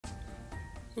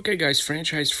Okay, guys,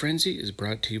 Franchise Frenzy is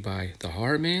brought to you by The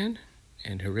Horror Man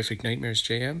and Horrific Nightmares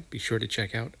JM. Be sure to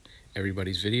check out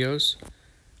everybody's videos.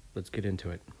 Let's get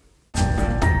into it.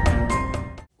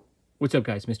 What's up,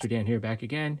 guys? Mr. Dan here, back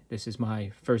again. This is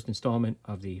my first installment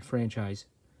of the Franchise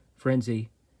Frenzy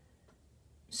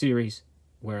series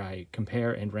where I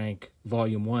compare and rank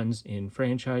Volume 1s in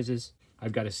franchises.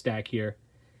 I've got a stack here.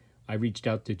 I reached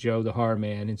out to Joe, the Horror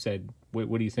Man, and said,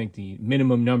 what do you think the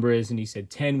minimum number is? And he said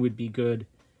 10 would be good.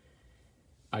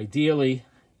 Ideally,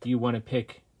 you want to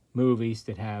pick movies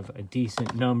that have a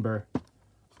decent number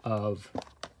of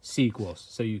sequels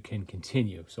so you can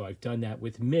continue. So I've done that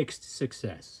with mixed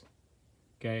success.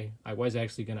 Okay, I was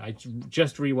actually going to... I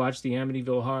just rewatched the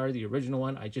Amityville Horror, the original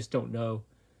one. I just don't know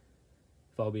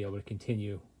if I'll be able to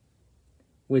continue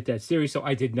with that series, so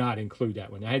I did not include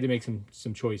that one. I had to make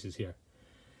some choices here.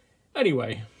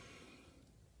 Anyway,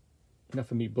 enough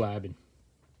of me blabbing.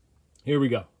 Here we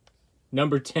go.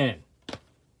 Number 10.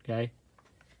 Okay.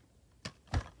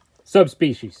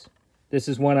 Subspecies. This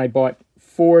is one I bought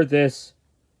for this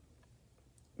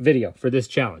video, for this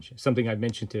challenge. Something I've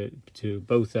mentioned to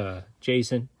both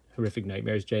Jason, Horrific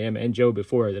Nightmares JM, and Joe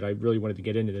before, that I really wanted to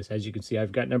get into this. As you can see,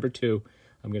 I've got number 2.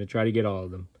 I'm going to try to get all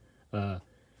of them.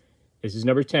 This is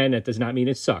number 10. That does not mean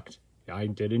it sucked. I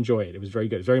did enjoy it. It was very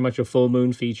good. Very much a full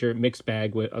moon feature, mixed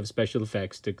bag of special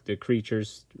effects. The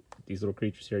creatures, these little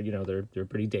creatures here, you know, they're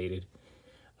pretty dated.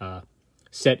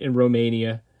 Set in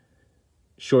Romania,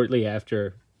 shortly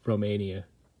after Romania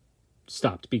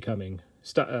ceased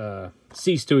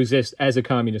to exist as a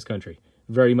communist country.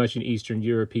 Very much an Eastern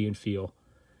European feel.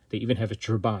 They even have a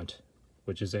Trabant,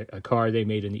 which is a car they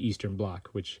made in the Eastern Bloc,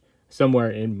 which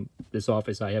somewhere in this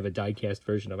office I have a die-cast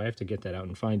version of. I have to get that out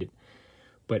and find it.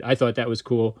 But I thought that was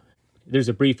cool. There's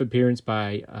a brief appearance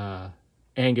by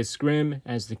Angus Scrimm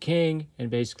as the king, and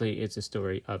basically it's a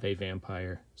story of a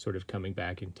vampire sort of coming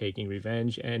back and taking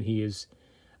revenge, and he is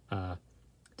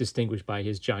distinguished by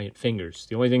his giant fingers.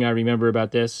 The only thing I remember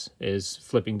about this is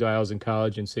flipping dials in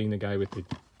college and seeing the guy with the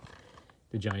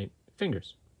giant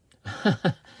fingers.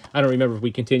 I don't remember if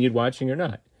we continued watching or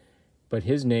not, but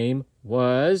his name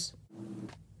was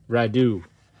Radu.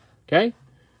 Okay?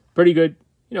 Pretty good,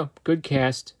 you know, good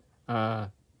cast.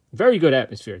 Very good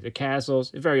atmosphere. The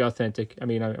castles, very authentic. I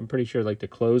mean, I'm pretty sure, like, the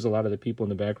clothes a lot of the people in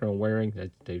the background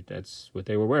wearing, that's what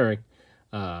they were wearing.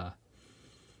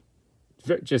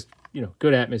 Just, you know,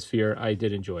 good atmosphere. I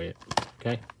did enjoy it.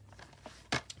 Okay.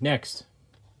 Next,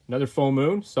 another full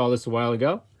moon. Saw this a while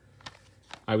ago.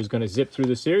 I was going to zip through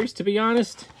the series, to be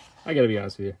honest. I got to be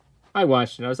honest with you. I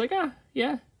watched it and I was like,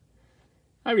 yeah.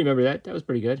 I remember that. That was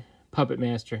pretty good. Puppet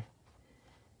Master.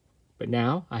 But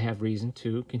now I have reason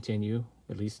to continue,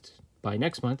 at least by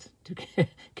next month, to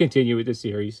continue with the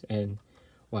series and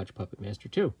watch Puppet Master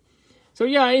 2. So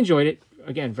yeah, I enjoyed it.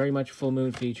 Again, very much full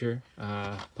moon feature.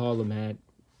 Paul Le Mat,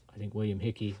 I think William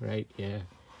Hickey, right? Yeah.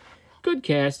 Good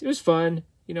cast. It was fun.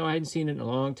 You know, I hadn't seen it in a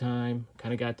long time.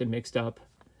 Kind of got them mixed up.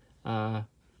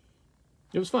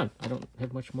 It was fun. I don't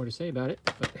have much more to say about it,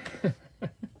 but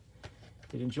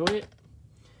did enjoy it.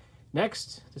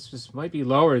 Next, might be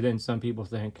lower than some people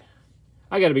think.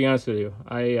 I got to be honest with you.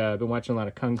 I've been watching a lot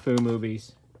of Kung Fu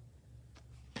movies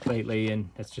lately, and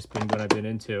that's just been what I've been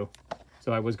into.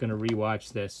 So I was going to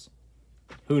rewatch this.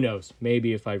 Who knows?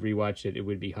 Maybe if I rewatched it, it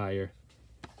would be higher.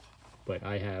 But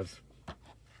I have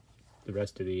the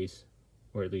rest of these,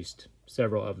 or at least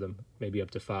several of them, maybe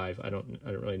up to 5. I don't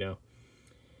really know.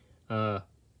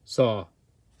 Saw.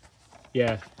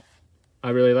 Yeah, I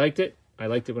really liked it. I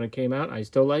liked it when it came out. I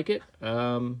still like it.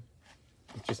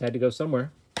 It just had to go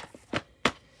somewhere.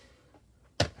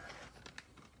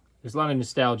 There's a lot of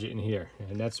nostalgia in here,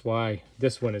 and that's why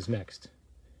this one is next.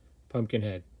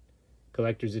 Pumpkinhead.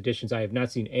 Collector's editions. I have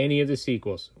not seen any of the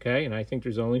sequels, okay? And I think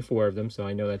there's only 4 of them, so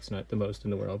I know that's not the most in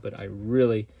the world, but I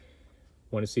really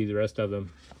want to see the rest of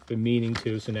them. Been meaning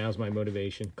to, so now's my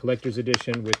motivation. Collector's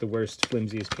edition with the worst,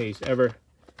 flimsiest case ever.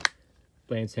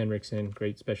 Lance Henriksen,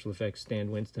 great special effects.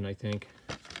 Stan Winston, I think.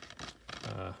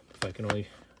 If I can only...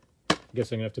 I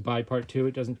guess I'm going to have to buy part 2.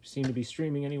 It doesn't seem to be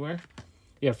streaming anywhere.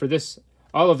 Yeah, for this...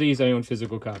 All of these I own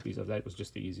physical copies of. That was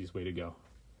just the easiest way to go.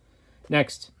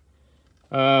 Next.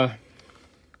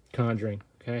 Conjuring,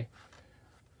 okay?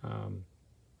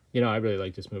 You know, I really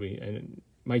like this movie. And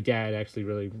my dad actually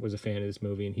really was a fan of this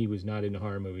movie, and he was not into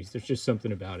horror movies. There's just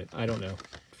something about it. I don't know.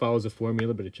 It follows a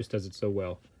formula, but it just does it so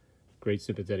well. Great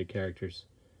sympathetic characters.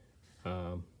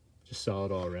 Just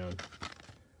solid all around.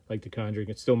 Like The Conjuring.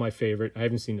 It's still my favorite. I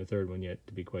haven't seen the 3rd one yet,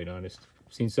 to be quite honest.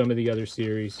 I've seen some of the other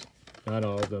series. Not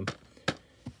all of them.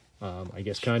 I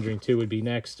guess Conjuring 2 would be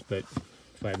next, but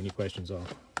if I have any questions,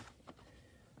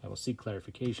 I will seek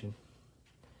clarification.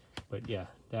 But yeah,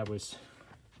 that was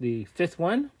the 5th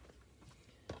one.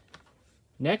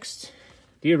 Next,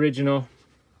 the original.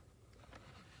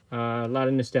 A lot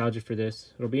of nostalgia for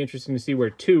this. It'll be interesting to see where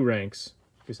 2 ranks,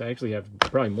 because I actually have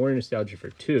probably more nostalgia for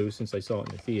 2 since I saw it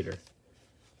in the theater.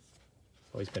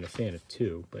 Always been a fan of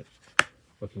 2, but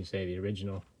what can you say? The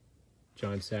original,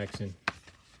 John Saxon.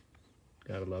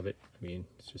 Gotta love it. I mean,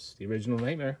 it's just the original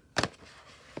Nightmare.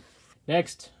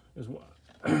 Next is,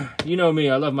 you know me,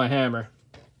 I love my Hammer.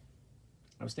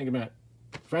 I was thinking about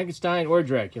Frankenstein or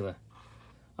Dracula.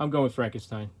 I'm going with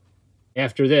Frankenstein.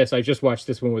 After this, I just watched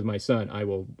this one with my son. I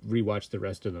will rewatch the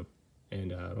rest of them.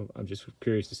 And I'm just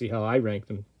curious to see how I rank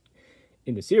them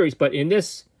in the series. But in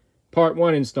this part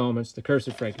 1 installments, The Curse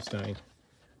of Frankenstein,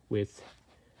 with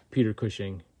Peter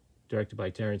Cushing, directed by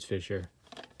Terence Fisher,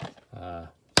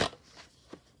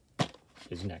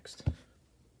 is next.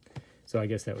 So I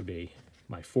guess that would be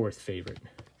my 4th favorite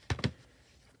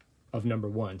of number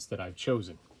 1s that I've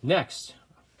chosen. Next,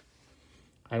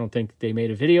 I don't think they made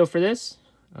a video for this.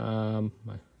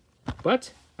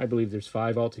 But I believe there's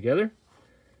 5 altogether.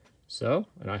 So,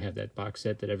 and I have that box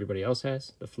set that everybody else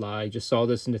has. The Fly. Just saw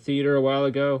this in the theater a while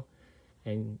ago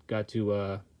and got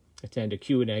to attend a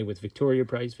Q&A with Victoria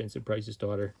Price, Vincent Price's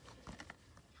daughter.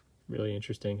 Really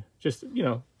interesting. Just, you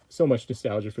know, so much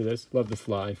nostalgia for this. Love The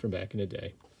Fly from back in the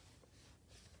day.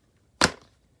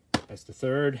 That's the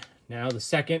 3rd. Now the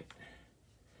 2nd.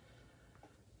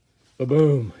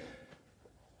 Ba-boom.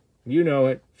 You know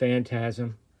it.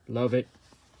 Phantasm. Love it.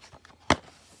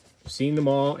 Seen them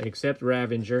all except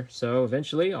Ravager, so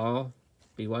eventually I'll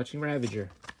be watching Ravager.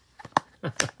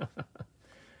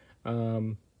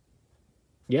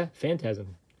 Yeah,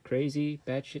 Phantasm. Crazy,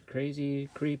 batshit crazy,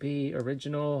 creepy,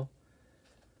 original,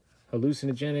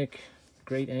 hallucinogenic,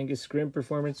 great Angus Scrimm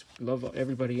performance. Love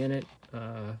everybody in it.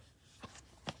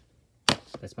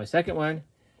 That's my 2nd one.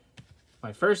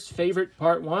 My first favorite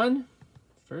part 1.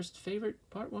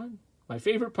 My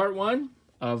favorite part 1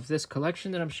 of this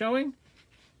collection that I'm showing.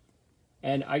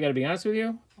 And I gotta be honest with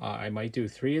you, I might do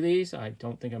 3 of these. I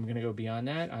don't think I'm gonna go beyond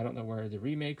that. I don't know where the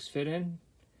remakes fit in.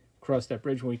 Cross that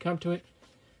bridge when we come to it.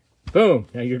 Boom!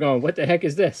 Now you're going, what the heck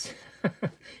is this?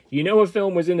 You know a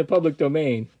film was in the public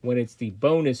domain when it's the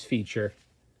bonus feature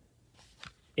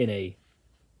in a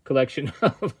collection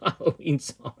of Halloween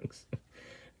songs.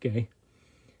 Okay.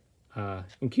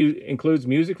 Includes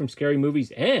music from scary movies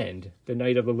and the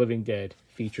Night of the Living Dead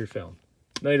feature film.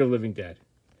 Night of the Living Dead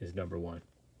is number 1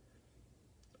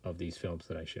 of these films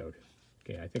that I showed.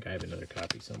 Okay, I think I have another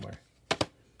copy somewhere.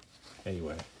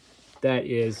 Anyway, they're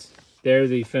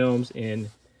the films in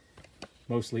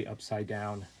mostly upside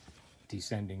down,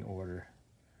 descending order.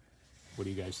 What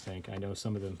do you guys think? I know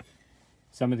some of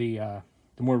the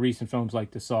more recent films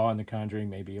like The Saw and The Conjuring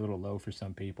may be a little low for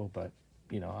some people, but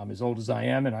you know, I'm as old as I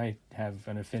am, and I have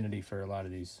an affinity for a lot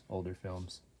of these older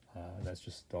films. That's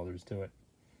just all there is to it.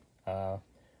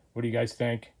 What do you guys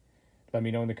think? Let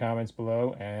me know in the comments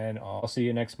below, and I'll see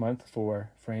you next month for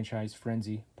Franchise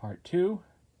Frenzy Part 2.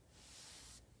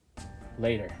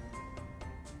 Later.